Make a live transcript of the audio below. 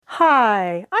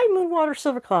Hi, I'm Moonwater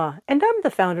Silverclaw, and I'm the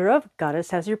founder of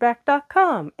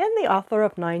GoddessHasYourBack.com and the author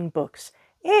of 9 books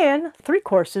and 3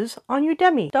 courses on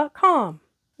Udemy.com.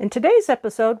 In today's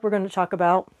episode, we're going to talk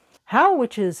about how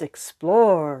witches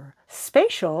explore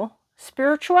spatial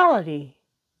spirituality.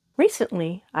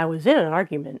 Recently, I was in an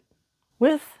argument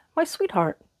with my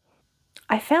sweetheart.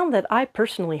 I found that I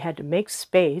personally had to make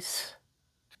space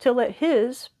to let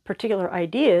his particular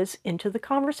ideas into the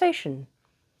conversation.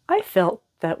 I felt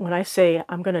that when I say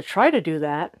I'm going to try to do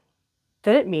that,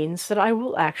 that it means that I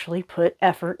will actually put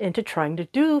effort into trying to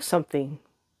do something.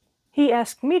 He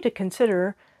asked me to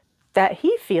consider that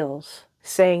he feels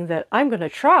saying that I'm going to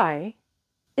try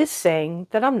is saying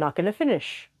that I'm not going to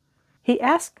finish. He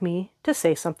asked me to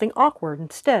say something awkward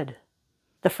instead.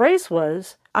 The phrase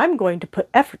was, I'm going to put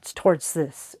efforts towards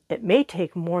this. It may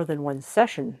take more than 1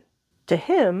 session. To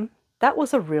him, that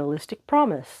was a realistic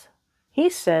promise. He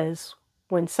says,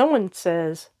 when someone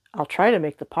says, I'll try to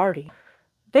make the party,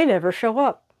 they never show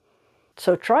up.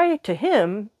 So try to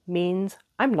him means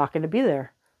I'm not going to be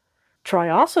there. Try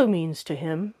also means to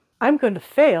him, I'm going to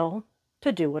fail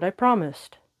to do what I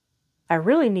promised. I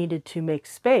really needed to make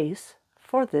space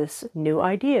for this new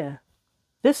idea,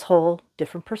 this whole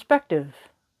different perspective.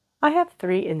 I have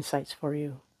 3 insights for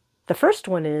you. The first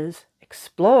one is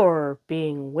explore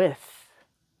being with.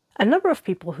 A number of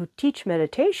people who teach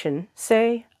meditation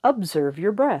say, observe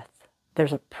your breath.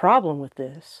 There's a problem with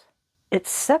this. It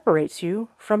separates you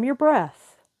from your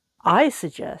breath. I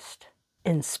suggest,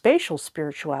 in spatial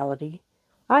spirituality,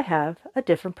 I have a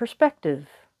different perspective.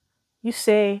 You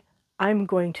say, I'm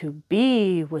going to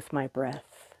be with my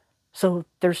breath. So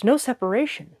there's no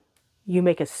separation. You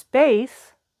make a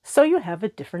space, so you have a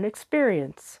different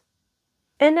experience.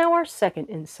 And now our second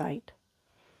insight.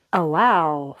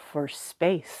 Allow for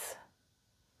space.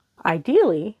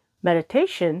 Ideally,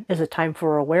 meditation is a time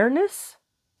for awareness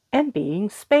and being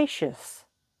spacious.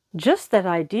 Just that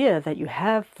idea that you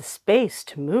have the space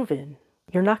to move in.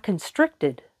 You're not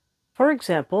constricted. For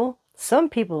example, some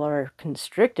people are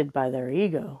constricted by their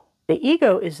ego. The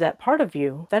ego is that part of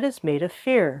you that is made of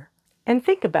fear. And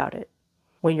think about it.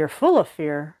 When you're full of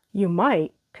fear, you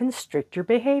might constrict your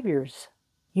behaviors.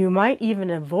 You might even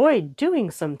avoid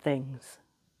doing some things.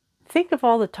 Think of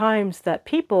all the times that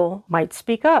people might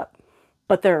speak up,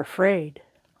 but they're afraid.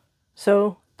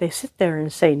 So they sit there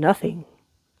and say nothing.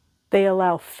 They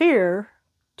allow fear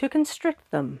to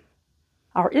constrict them.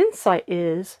 Our insight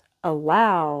is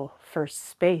allow for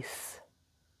space.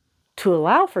 To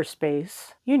allow for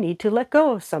space, you need to let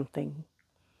go of something.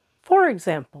 For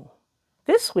example,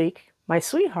 this week, my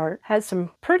sweetheart had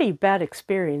some pretty bad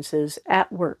experiences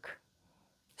at work.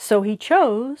 So he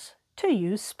chose to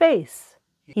use space.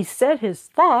 He said his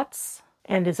thoughts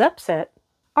and his upset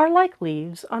are like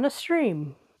leaves on a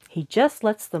stream. He just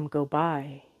lets them go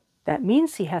by. That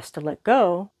means he has to let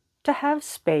go to have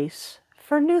space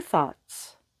for new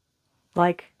thoughts,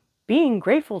 like being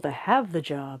grateful to have the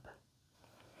job.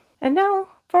 And now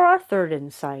for our third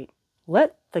insight.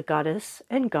 Let the goddess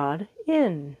and God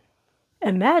in.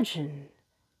 Imagine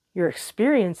your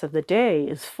experience of the day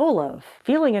is full of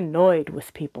feeling annoyed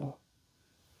with people.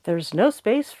 There's no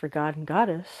space for God and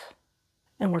Goddess.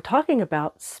 And we're talking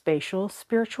about spatial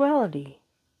spirituality.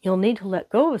 You'll need to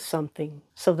let go of something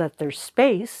so that there's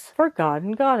space for God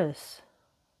and Goddess.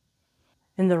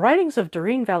 In the writings of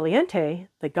Doreen Valiente,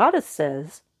 the goddess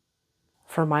says,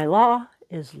 for my law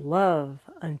is love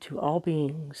unto all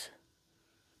beings.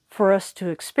 For us to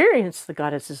experience the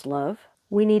goddess's love,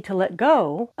 we need to let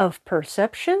go of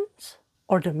perceptions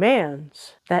or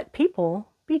demands that people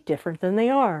be different than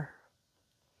they are.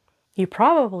 You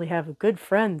probably have a good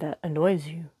friend that annoys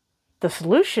you. The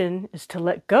solution is to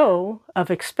let go of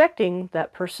expecting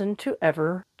that person to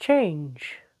ever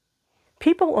change.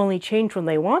 People only change when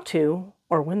they want to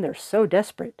or when they're so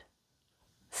desperate.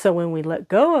 So when we let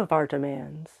go of our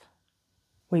demands,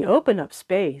 we open up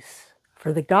space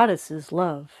for the goddess's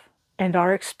love and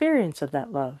our experience of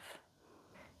that love.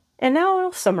 And now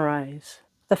I'll summarize.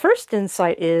 The first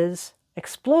insight is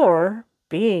explore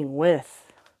being with.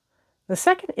 The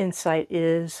second insight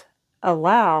is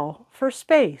allow for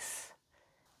space.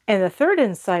 And the third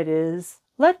insight is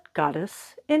let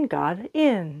Goddess and God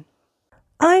in.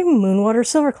 I'm Moonwater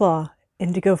Silverclaw,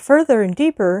 and to go further and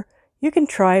deeper, you can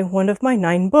try one of my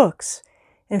 9 books.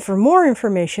 And for more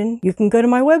information, you can go to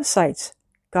my websites,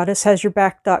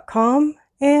 GoddessHasYourBack.com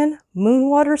and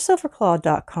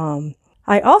MoonwaterSilverclaw.com.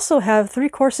 I also have 3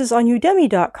 courses on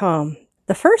Udemy.com.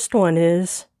 The first one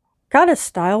is Goddess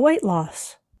Style Weight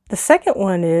Loss. The second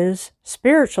one is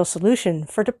Spiritual Solution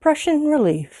for Depression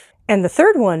Relief. And the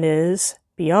third one is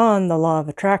Beyond the Law of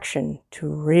Attraction to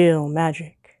Real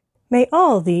Magic. May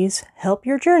all these help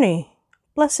your journey.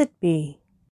 Blessed be.